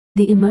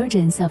The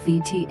emergence of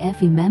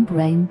ETFE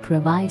membrane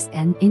provides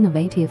an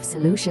innovative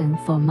solution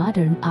for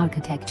modern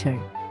architecture.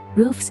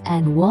 Roofs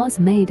and walls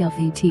made of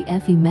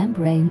ETFE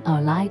membrane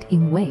are light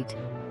in weight.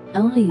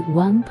 Only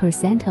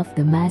 1% of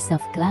the mass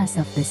of glass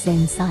of the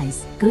same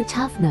size. Good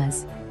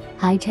toughness,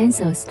 high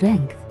tensile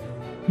strength,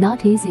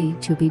 not easy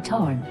to be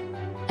torn,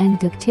 and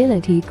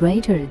ductility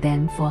greater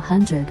than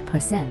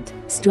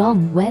 400%.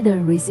 Strong weather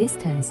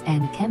resistance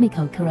and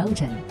chemical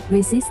corrosion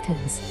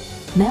resistance.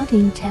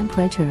 Melting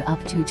temperature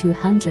up to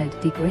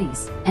 200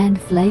 degrees, and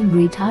flame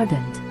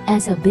retardant.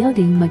 As a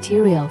building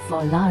material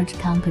for large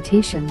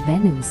competition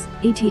venues,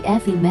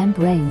 ETFE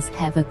membranes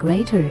have a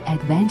greater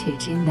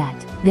advantage in that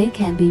they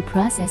can be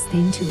processed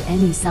into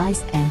any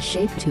size and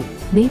shape to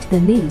meet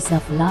the needs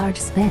of large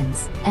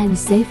spans and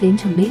safe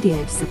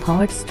intermediate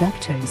support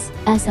structures.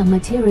 As a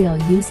material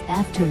used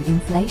after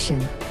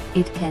inflation,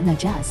 it can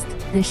adjust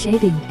the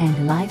shading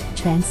and light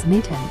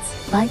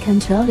transmittance by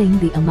controlling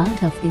the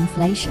amount of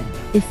inflation,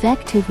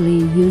 effectively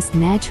use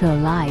natural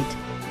light,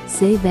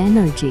 save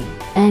energy,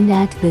 and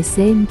at the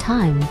same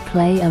time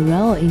play a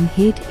role in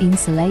heat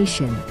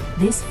insulation.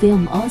 This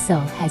film also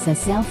has a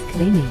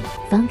self-cleaning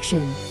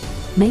function,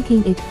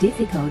 making it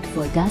difficult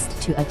for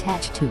dust to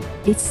attach to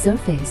its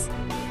surface,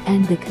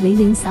 and the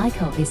cleaning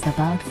cycle is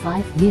about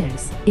 5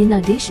 years. In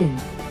addition,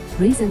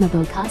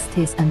 reasonable cost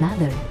is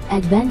another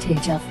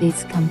advantage of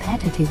its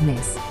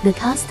competitiveness. The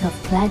cost of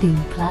cladding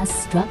plus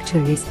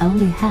structure is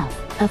only half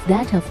of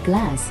that of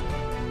glass,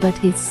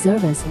 but its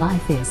service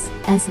life is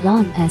as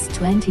long as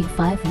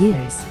 25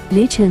 years.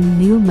 Lichang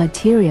New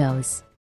Materials.